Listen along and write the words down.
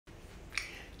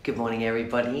Good morning,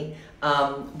 everybody.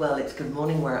 Well, it's good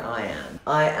morning where I am.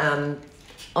 I am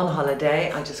on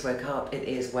holiday. I just woke up. It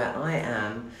is where I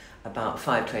am about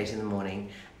 5 to 8 in the morning,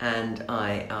 and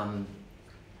I am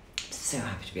so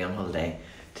happy to be on holiday.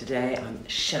 Today I'm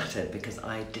shattered because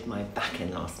I did my back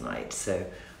in last night, so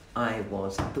I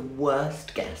was the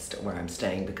worst guest where I'm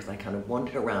staying because I kind of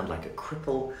wandered around like a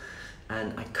cripple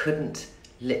and I couldn't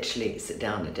literally sit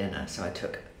down at dinner, so I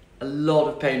took a lot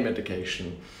of pain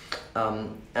medication,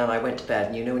 and I went to bed.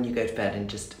 And you know when you go to bed in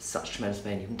just such tremendous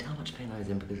pain, you can tell how much pain I was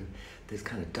in because of those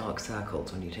kind of dark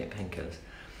circles when you take painkillers.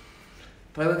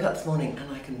 But I woke up this morning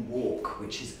and I can walk,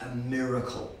 which is a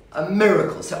miracle, a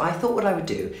miracle. So I thought what I would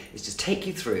do is just take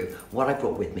you through what I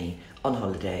brought with me on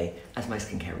holiday as my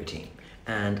skincare routine.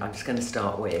 And I'm just going to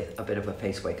start with a bit of a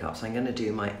face wake up. So I'm going to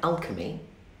do my Alchemy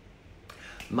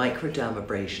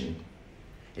Dermabrasion.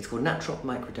 It's called Natural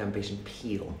Dermabrasion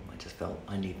Peel. I just felt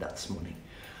I need that this morning.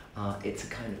 It's a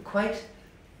kind of quite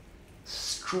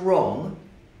strong,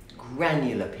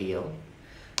 granular peel,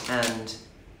 and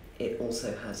it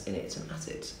also has in it some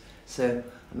acids. So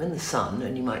I'm in the sun,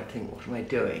 and you might think, what am I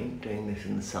doing this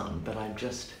in the sun? But I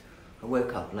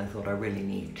woke up and I thought I really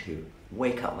need to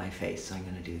wake up my face, so I'm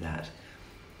going to do that.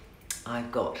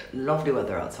 I've got lovely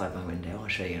weather outside my window, I'll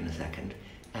show you in a second,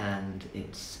 and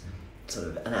it's sort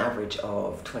of an average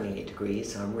of 28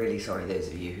 degrees, so I'm really sorry those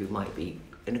of you who might be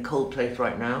in a cold place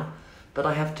right now, but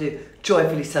I have to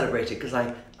joyfully celebrate it because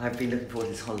I've been looking forward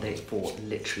to this holiday for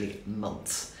literally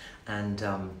months, and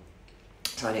so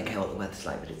I don't care what the weather's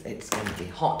like, but it's going to be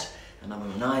hot, and I'm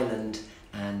on an island,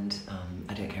 and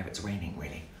I don't care if it's raining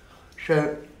really.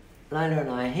 So Lila and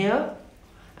I are here,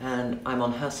 and I'm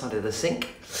on her side of the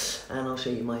sink, and I'll show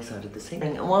you my side of the sink.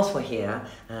 And whilst we're here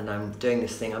and I'm doing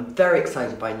this thing, I'm very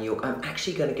excited by New York. I'm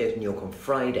actually going to go to New York on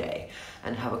Friday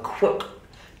and have a quick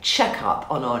checkup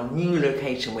on our new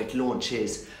location, which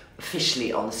launches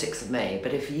officially on the 6th of May.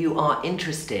 But if you are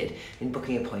interested in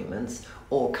booking appointments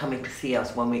or coming to see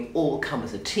us when we all come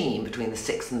as a team between the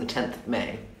 6th and the 10th of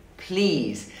May,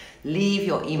 please leave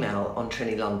your email on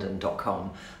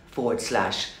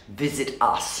trinnylondon.com/visit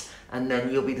us. And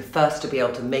then you'll be the first to be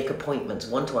able to make appointments,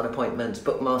 one-to-one appointments,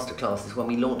 book masterclasses when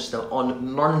we launch them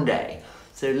on Monday.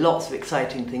 So lots of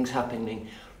exciting things happening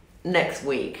next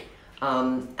week.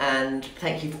 And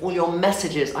thank you for all your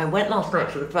messages. I went last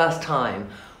night for the first time,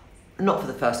 not for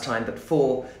the first time, but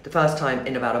for the first time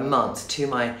in about a month, to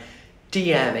my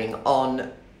DMing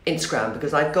on Instagram,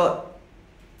 because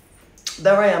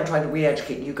there I am trying to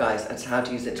re-educate you guys as to how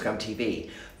to use Instagram TV,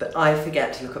 but I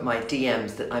forget to look at my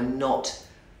DMs that I'm not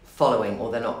following,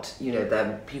 or they're not, you know,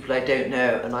 they're people I don't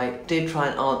know, and I did try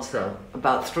and answer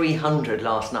about 300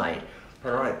 last night,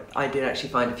 but I did actually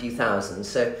find a few thousand.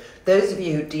 So those of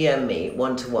you who DM me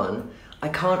one-to-one, I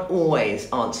can't always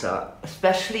answer,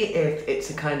 especially if it's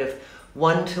a kind of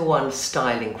one-to-one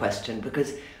styling question,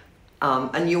 because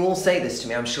and you all say this to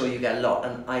me, I'm sure you get a lot,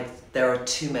 and there are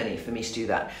too many for me to do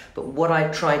that. But what I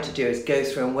tried to do is go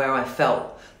through, and where I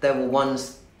felt there were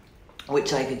ones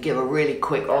which I could give a really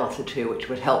quick answer to, which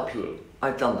would help you,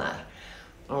 I've done that.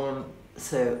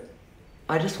 So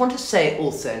I just want to say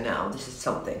also now, this is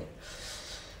something.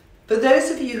 For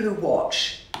those of you who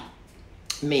watch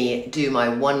me do my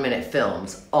 1-minute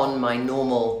films on my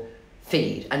normal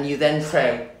feed, and you then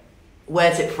say,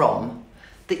 where's it from?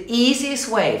 The easiest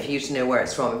way for you to know where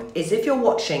it's from is if you're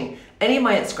watching any of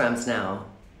my Instagrams now,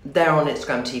 they're on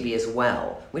Instagram TV as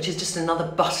well, which is just another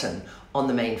button on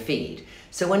the main feed.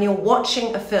 So when you're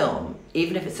watching a film,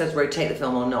 even if it says rotate the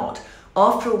film or not,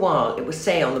 after a while it will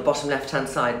say on the bottom left-hand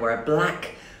side where a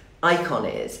black icon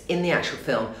is in the actual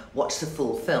film, watch the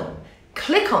full film.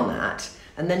 Click on that,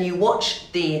 and then you watch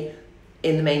in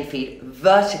the main feed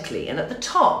vertically, and at the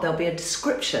top there'll be a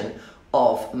description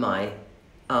of my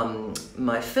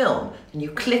film, and you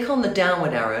click on the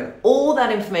downward arrow, and all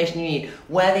that information you need,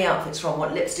 where the outfit's from,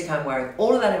 what lipstick I'm wearing,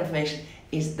 all of that information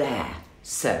is there.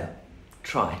 So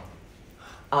try.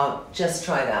 Just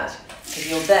try that, because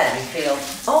you'll then feel,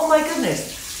 oh my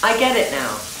goodness, I get it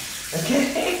now.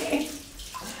 Okay.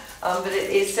 But it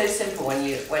is so simple when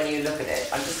you look at it.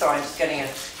 I'm just sorry, I'm just getting a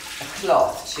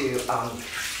cloth to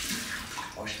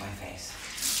wash my face.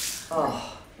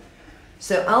 Oh.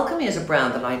 So Alchemy is a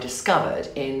brand that I discovered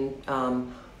in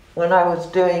when I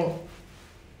went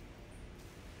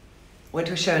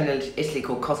to a show in Italy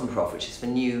called Cosmoprof, which is for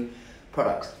new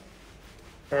products,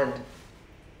 and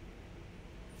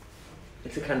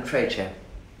it's a kind of trade show.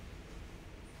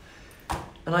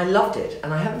 And I loved it,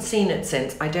 and I haven't seen it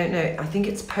since. I don't know, I think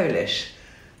it's Polish,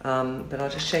 but I'll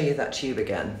just show you that tube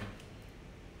again.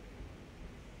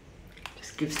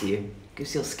 Just gives your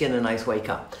skin a nice wake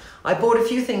up. I bought a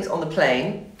few things on the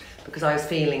plane. because I was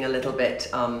feeling a little bit,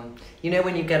 you know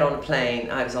when you get on a plane,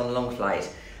 I was on a long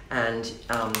flight, and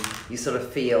you sort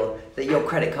of feel that your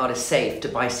credit card is safe to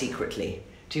buy secretly.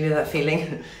 Do you know that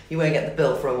feeling? You won't get the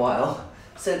bill for a while.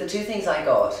 So the two things I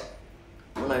got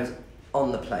when I was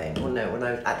on the plane, well no, when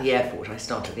I was at the airport, I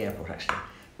started at the airport actually,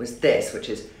 was this, which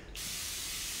is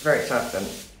very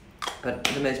extravagant, but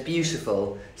the most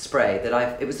beautiful spray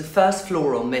that it was the first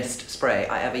floral mist spray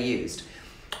I ever used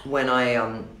when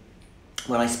I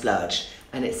splurged,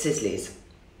 and it's Sisley's.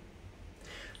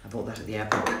 I bought that at the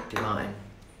airport, divine.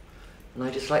 And I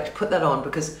just like to put that on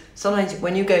because sometimes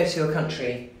when you go to a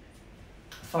country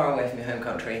far away from your home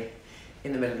country,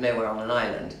 in the middle of nowhere on an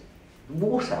island,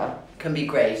 water can be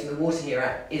great, and the water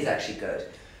here is actually good,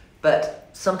 but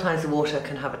sometimes the water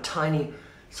can have a tiny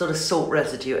sort of salt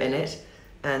residue in it,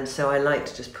 and so I like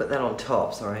to just put that on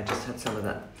top. Sorry, I just had some of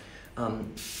that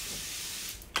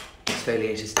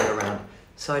exfoliator still around.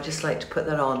 So I just like to put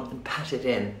that on and pat it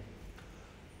in.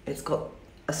 It's got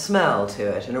a smell to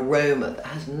it, an aroma that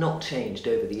has not changed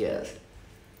over the years,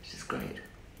 which is great,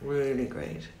 really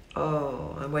great.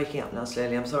 Oh, I'm waking up now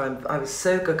slowly. I'm sorry, I was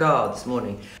so gaga this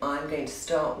morning. I'm going to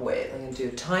start with, I'm going to do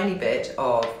a tiny bit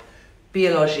of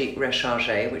Biologique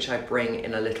Rechargé, which I bring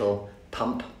in a little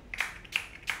pump.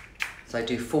 So I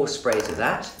do 4 sprays of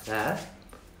that there,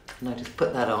 and I just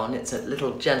put that on. It's a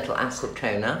little gentle acid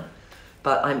toner,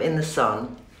 but I'm in the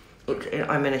sun.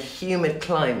 I'm in a humid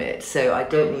climate, so I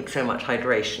don't need so much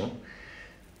hydration.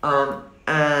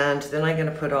 And then I'm going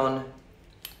to put on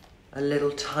a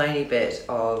little tiny bit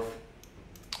of,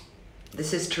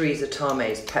 this is Teresa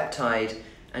Tarmey's peptide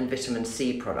and vitamin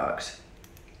C product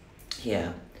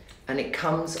here, and it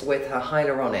comes with her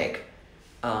hyaluronic,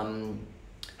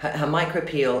 her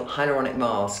micropeel hyaluronic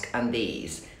mask, and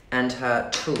these, and her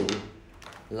tool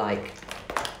like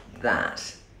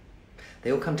that.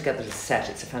 They all come together as a set.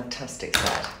 It's a fantastic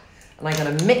set. And I'm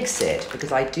going to mix it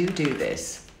because I do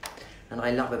this, and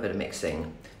I love a bit of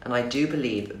mixing. And I do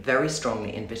believe very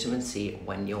strongly in vitamin C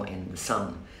when you're in the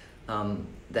sun.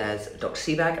 There's Dr.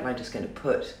 Sebagh, and I'm just going to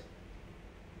put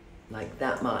like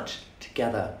that much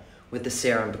together with the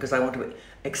serum because I want to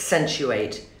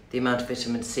accentuate the amount of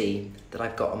vitamin C that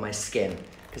I've got on my skin.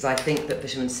 Because I think that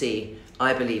vitamin C,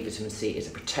 I believe vitamin C is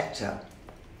a protector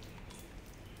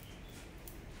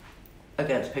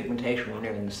against pigmentation when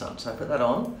you're in the sun. So I put that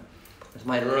on as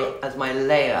my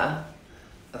layer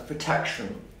of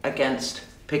protection against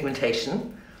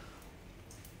pigmentation.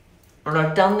 And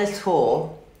I've done this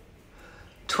for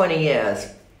 20 years,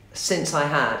 since I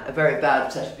had a very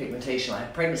bad set of pigmentation. I had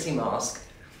a pregnancy mask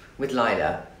with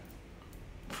Lila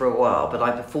for a while,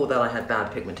 but before that I had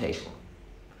bad pigmentation.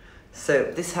 So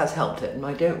this has helped it, and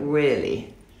I don't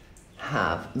really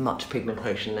have much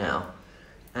pigmentation now.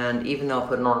 And even though I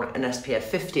put on an SPF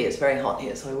 50, it's very hot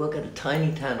here, so I will get a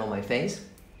tiny tan on my face,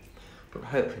 but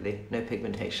hopefully no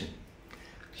pigmentation.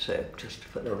 So just to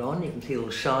put that on, you can see all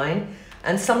the shine.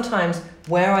 And sometimes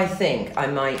where I think I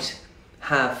might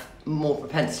have more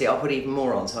propensity, I'll put even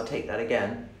more on, so I'll take that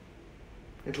again.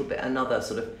 A little bit, another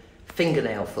sort of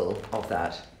fingernail full of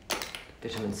that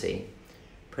vitamin C.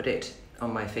 Put it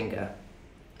on my finger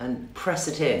and press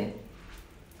it in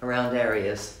around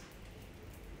areas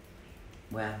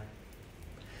where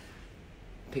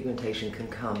pigmentation can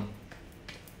come.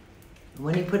 And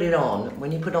when you put it on,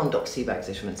 when you put on Dr. Sebagh's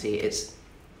vitamin C, it's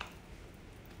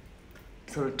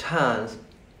sort of turns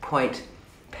quite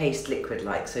paste liquid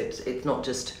like, so it's not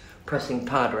just pressing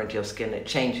powder into your skin, it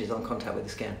changes on contact with the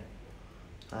skin.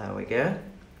 There we go.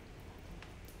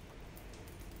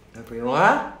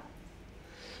 Everywhere.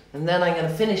 And then I'm going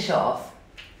to finish off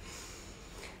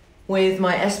with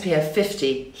my SPF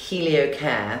 50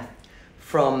 HelioCare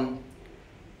from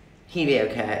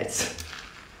HelioCare.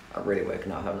 I've really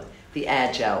woken up, haven't I? The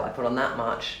air gel, I put on that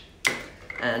much,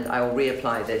 and I will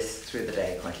reapply this through the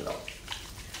day quite a lot.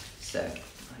 So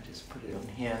I just put it on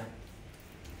here.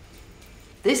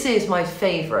 This is my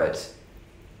favourite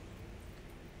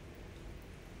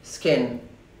skin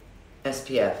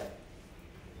SPF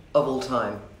of all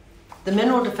time. The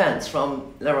Mineral Defense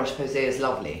from La Roche-Posay is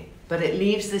lovely, but it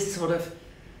leaves this sort of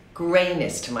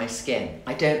greyness to my skin.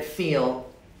 I don't feel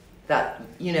that,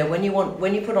 you know, when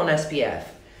you put on SPF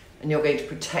and you're going to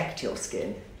protect your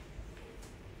skin,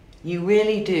 you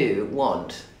really do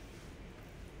want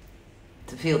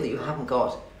to feel that you haven't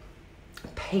got a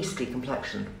pasty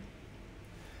complexion.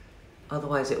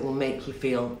 Otherwise it will make you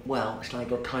feel, well, it's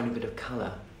like a tiny bit of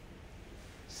colour.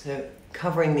 So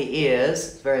covering the ears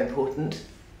is very important,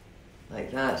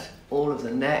 like that, all of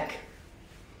the neck,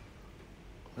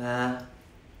 there.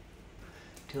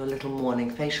 Do a little morning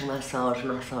facial massage,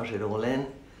 massage it all in.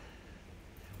 There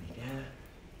we go.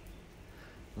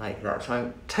 like that. So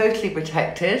I'm totally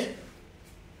protected,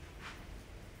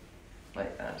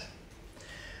 like that.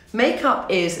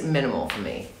 Makeup is minimal for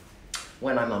me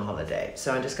when I'm on holiday,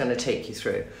 so I'm just going to take you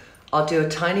through. I'll do a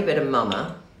tiny bit of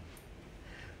Mama,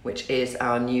 which is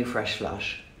our new Fresh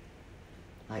Flush,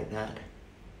 like that,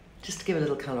 just to give a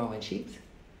little colour on my cheeks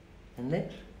and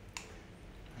lips,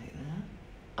 like that.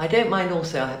 I don't mind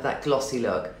also, I have that glossy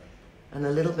look, and a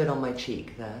little bit on my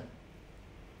cheek there,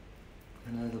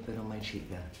 and a little bit on my cheek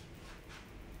there.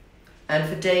 And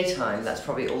for daytime, that's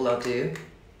probably all I'll do.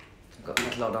 I've got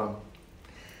quite a lot on.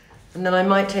 And then I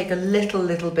might take a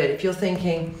little bit, if you're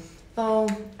thinking, oh,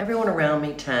 everyone around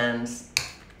me tans,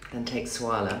 then take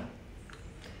Swala,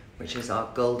 which is our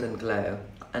Golden Glow.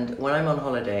 And when I'm on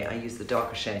holiday, I use the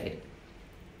darker shade.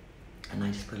 And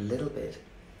I just put a little bit,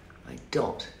 I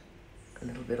dot a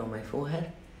little bit on my forehead,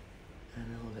 and a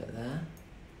little bit there,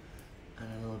 and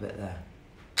a little bit there,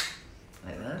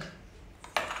 like that.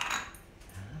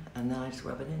 And then I just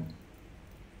rub it in.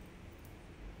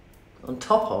 On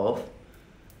top of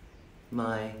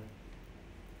my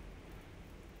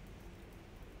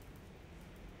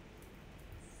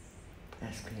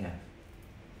SPF.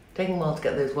 Taking a while to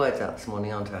get those words out this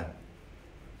morning, aren't I?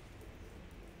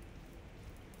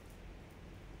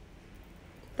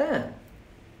 There.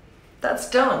 That's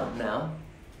done now.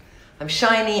 I'm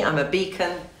shiny, I'm a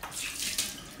beacon,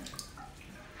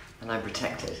 and I'm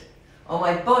protected. On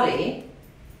my body,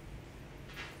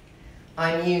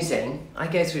 I'm using, I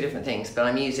go through different things, but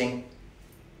I'm using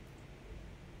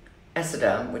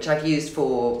ESTHEDERM, which I've used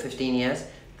for 15 years,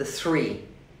 the 3.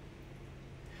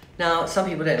 Now, some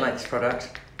people don't like this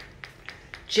product.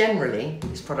 Generally,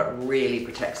 this product really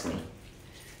protects me.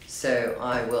 So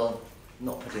I will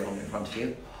not put it on in front of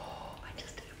you. Oh, I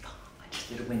just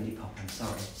did a windy pop, I'm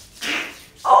sorry.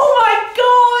 Oh my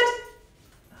God!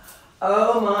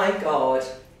 Oh my God.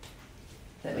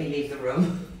 Let me leave the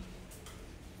room.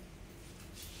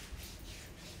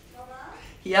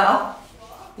 Yeah?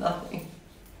 What? Nothing.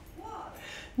 What?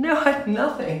 No, I had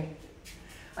nothing.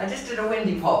 I just did a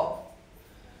windy pop.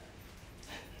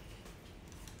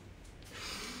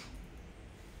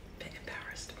 Bit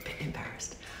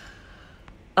embarrassed.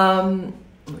 I'll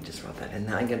just rub that in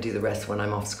there. I'm going to do the rest when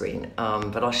I'm off screen.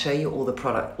 But I'll show you all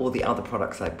the other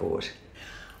products I bought.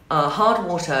 Hard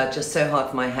water, just so hard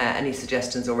for my hair. Any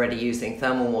suggestions? Already using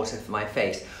thermal water for my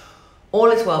face. All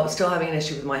is well, but still having an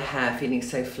issue with my hair, feeling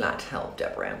so flat. Help,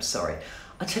 Deborah, I'm sorry.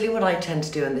 I'll tell you what I tend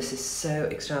to do, and this is so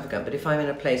extravagant, but if I'm in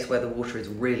a place where the water is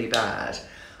really bad,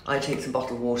 I take some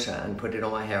bottled water and put it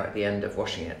on my hair at the end of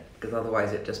washing it, because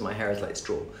otherwise my hair is like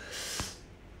straw.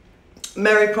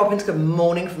 Mary Proppins, good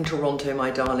morning from Toronto,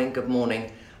 my darling, good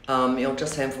morning. You're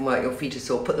just home from work, your feet are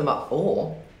sore, put them up,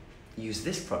 or use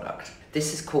this product.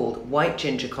 This is called White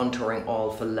Ginger Contouring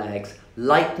Oil for Legs,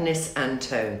 lightness and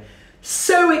tone.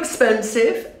 So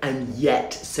expensive and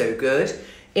yet so good.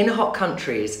 In hot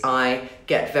countries, I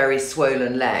get very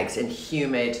swollen legs in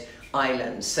humid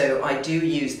islands. So I do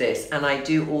use this, and I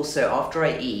do also, after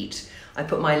I eat, I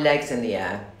put my legs in the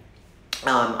air.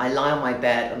 I lie on my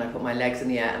bed and I put my legs in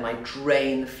the air and I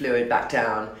drain the fluid back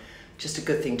down. Just a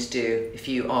good thing to do if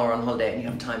you are on holiday and you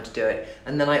have time to do it.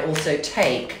 And then I also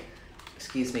take,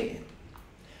 excuse me,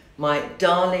 my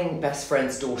darling best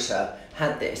friend's daughter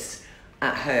had this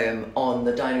at home on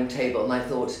the dining table, and I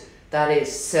thought, that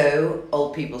is so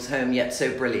old people's home yet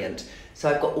so brilliant. So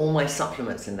I've got all my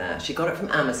supplements in there. She got it from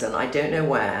Amazon, I don't know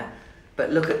where,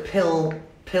 but look at pill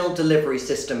delivery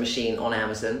system machine on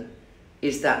Amazon.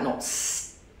 Is that not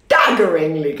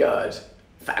staggeringly good?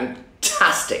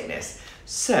 Fantasticness.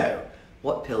 So,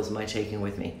 what pills am I taking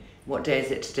with me? What day is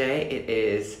it today?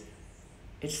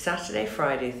 It's Saturday,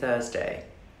 Friday, Thursday,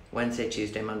 Wednesday,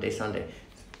 Tuesday, Monday, Sunday.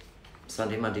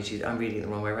 Sunday, Monday, Tuesday. I'm reading the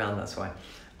wrong way around, that's why.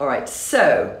 All right,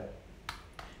 so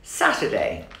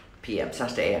Saturday PM,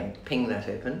 Saturday AM, ping that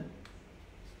open.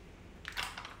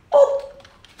 Oh!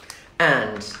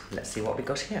 And let's see what we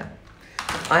got here.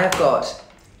 I have got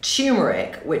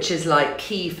turmeric, which is like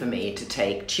key for me to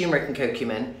take. Turmeric and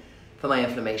curcumin for my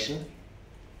inflammation.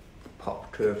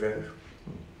 Pop 2 of those.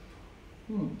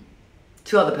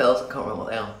 2 other pills, I can't remember what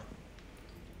they are.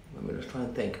 Let me just try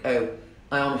and think. Oh,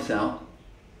 Ionicell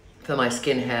for my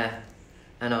skin, hair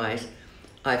and eyes.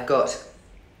 I've got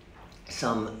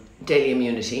some daily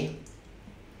immunity.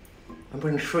 I'm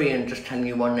putting 3 in, just telling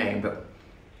you one name, but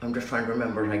I'm just trying to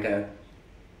remember as I go.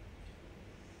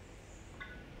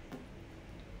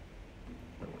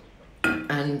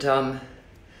 And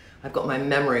I've got my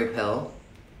memory pill.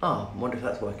 Oh, I wonder if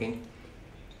that's working.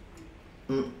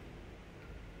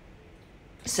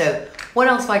 So what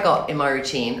else have I got in my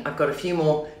routine? I've got a few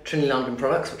more Trinny London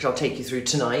products, which I'll take you through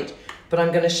tonight. But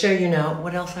I'm going to show you now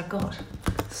what else I've got.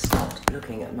 Stop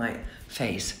looking at my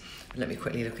face. Let me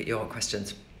quickly look at your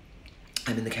questions.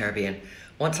 I'm in the Caribbean.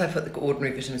 Once I put the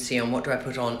ordinary vitamin C on, what do I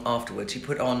put on afterwards? You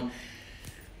put on,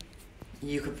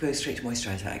 you could go straight to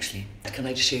moisturiser actually. Can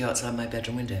I just show you outside my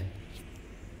bedroom window?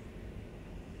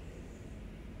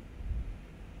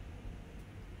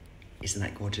 Isn't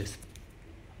that gorgeous?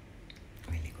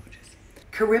 Really gorgeous.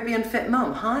 Caribbean Fit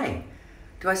Mum, hi.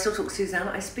 Do I still talk to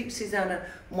Susanna? I speak to Susanna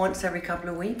once every couple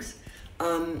of weeks.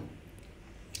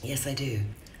 Yes, I do.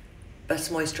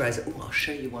 Best moisturiser. Oh, I'll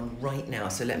show you one right now.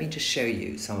 So let me just show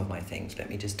you some of my things. Let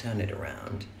me just turn it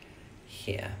around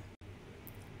here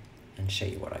and show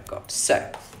you what I've got.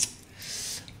 So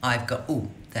I've got,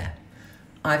 there.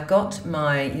 I've got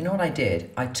my, you know what I did?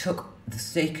 I took the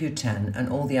CoQ10 and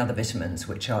all the other vitamins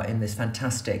which are in this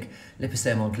fantastic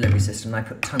liposomal delivery system. I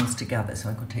put tons together, so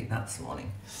I'm going to take that this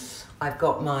morning. I've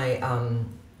got my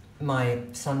my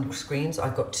sunscreens.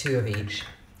 I've got 2 of each.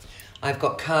 I've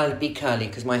got Be Curly,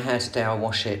 because my hair today, I'll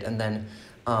wash it and then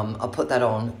I'll put that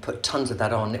on, put tons of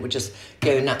that on. It would just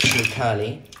go naturally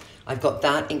curly. I've got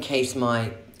that in case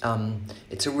my,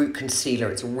 it's a root concealer.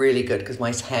 It's really good because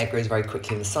my hair grows very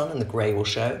quickly in the sun and the grey will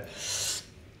show.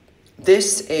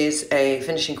 This is a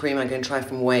finishing cream I'm going to try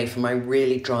from Ouai for my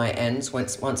really dry ends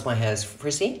once my hair's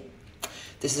frizzy.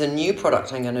 This is a new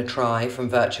product I'm going to try from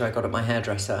Virtue I got at my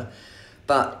hairdresser.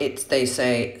 But they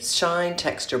say shine,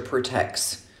 texture,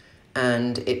 protects,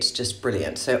 and it's just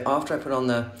brilliant. So after I put on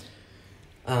the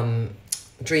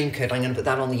Dream Coat, I'm going to put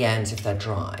that on the ends if they're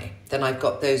dry. Then I've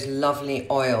got those lovely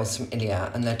oils from Ilia,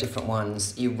 and they're different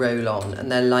ones you roll on,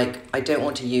 and they're like, I don't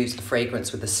want to use the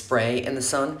fragrance with the spray in the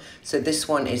sun. So this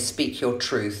one is Speak Your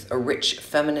Truth, a rich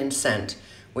feminine scent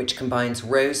which combines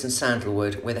rose and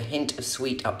sandalwood with a hint of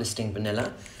sweet uplifting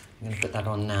vanilla. I'm going to put that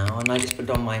on now, and I just put it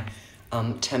on my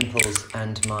temples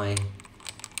and my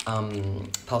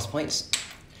pulse points.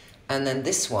 And then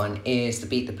this one is the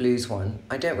Beat the Blues one.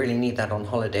 I don't really need that on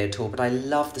holiday at all, but I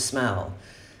love the smell.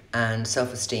 And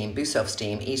self-esteem, boost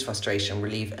self-esteem, ease frustration,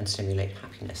 relieve and stimulate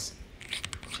happiness,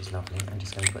 which is lovely. I'm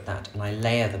just going to put that, and I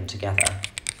layer them together,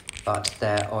 but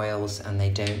they're oils and they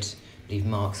don't leave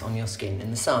marks on your skin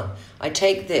in the sun. I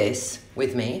take this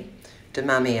with me.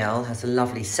 Mamiel has a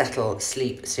lovely Settle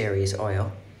Sleep series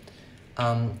oil.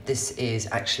 This is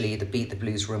actually the Beat the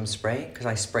Blues room spray, because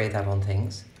I spray that on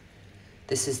things.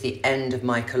 This is the end of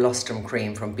my colostrum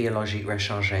cream from Biologique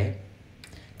Rechargée.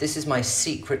 This is my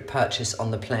secret purchase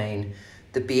on the plane,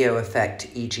 the Bio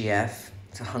Effect EGF.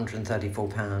 It's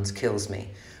 £134, kills me,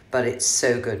 but it's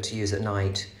so good to use at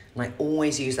night. And I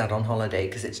always use that on holiday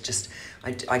because it's just,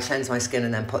 I cleanse my skin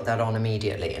and then put that on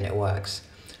immediately and it works.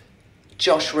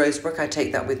 Josh Rosebrook, I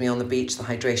take that with me on the beach, the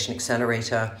Hydration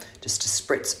Accelerator, just to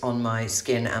spritz on my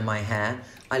skin and my hair.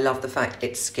 I love the fact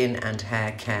it's skin and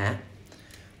hair care.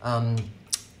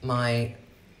 My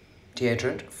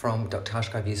deodorant from Dr.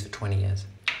 Hushka I've used for 20 years.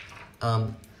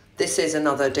 This is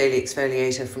another daily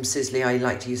exfoliator from Sisley I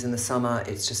like to use in the summer.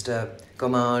 It's just a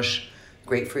gommage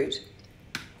grapefruit.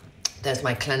 There's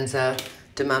my cleanser,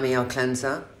 Mamiel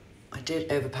cleanser. I did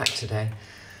overpack today.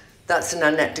 That's an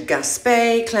Annette de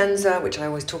Gaspé cleanser, which I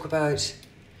always talk about.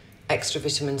 Extra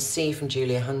vitamin C from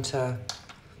Julia Hunter.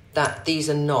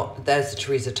 These are not, there's the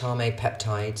Teresa Tarmey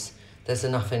peptides. There's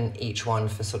enough in each one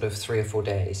for sort of 3 or 4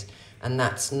 days. And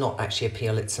that's not actually a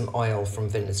peel, it's some oil from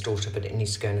Vintner's Daughter, but it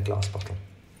needs to go in a glass bottle.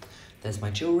 There's my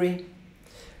jewellery.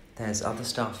 There's other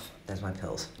stuff. There's my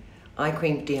pills. Eye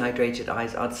cream, dehydrated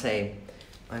eyes, I'd say,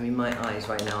 I mean, my eyes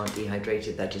right now are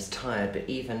dehydrated, they're just tired, but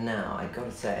even now, I've got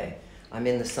to say, I'm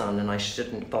in the sun and I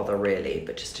shouldn't bother really,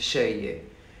 but just to show you,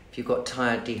 if you've got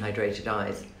tired, dehydrated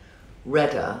eyes,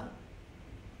 Rita,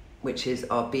 which is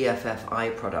our BFF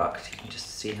eye product, you can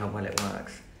just see how well it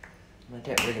works. And I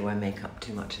don't really wear makeup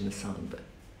too much in the sun, but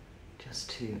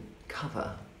just to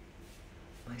cover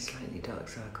my slightly dark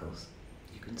circles,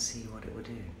 you can see what it will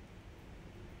do.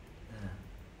 There.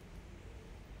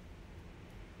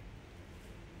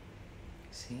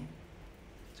 See?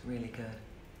 It's really good.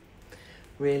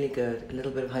 Really good. A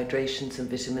little bit of hydration, some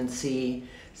vitamin C,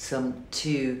 some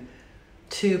two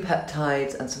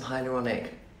peptides and some hyaluronic.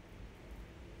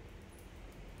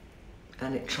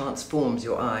 And it transforms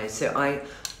your eyes. So I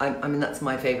mean, that's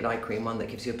my favourite eye cream, one that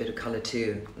gives you a bit of colour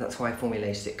too. That's why I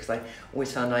formulated it, because I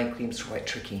always found eye creams quite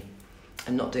tricky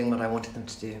and not doing what I wanted them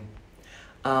to do.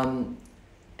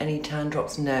 Any tan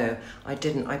drops? No, I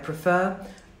didn't. I prefer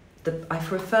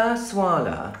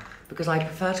Swala because I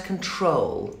prefer to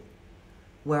control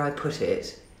where I put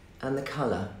it and the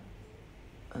colour,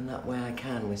 and that way I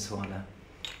can with Swala.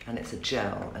 And it's a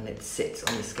gel and it sits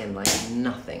on the skin like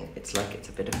nothing. It's like it's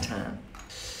a bit of tan.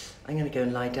 I'm going to go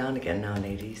and lie down again now,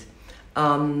 ladies.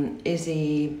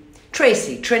 Izzy,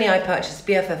 Tracy, Trinny, I purchased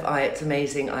BFF Eye, it's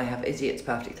amazing. I have Izzy, it's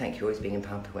perfect. Thank you, always being in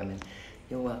Pamper Women.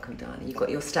 You're welcome, darling. You got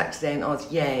your stack today in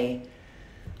Oz, yay.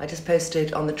 I just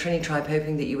posted on the Trinny tribe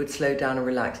hoping that you would slow down and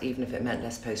relax, even if it meant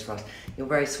less post for us. You're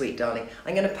very sweet, darling.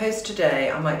 I'm going to post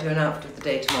today. I might do an outfit of the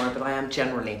day tomorrow, but I am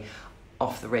generally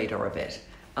off the radar a bit.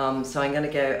 So I'm going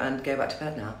to go back to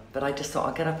bed now. But I just thought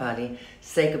I'll get up early,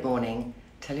 say good morning,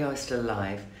 tell you I was still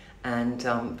alive. And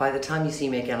by the time you see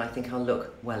me again, I think I'll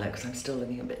look weller because I'm still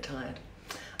looking a bit tired.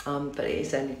 But it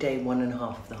is only day 1.5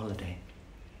 of the holiday.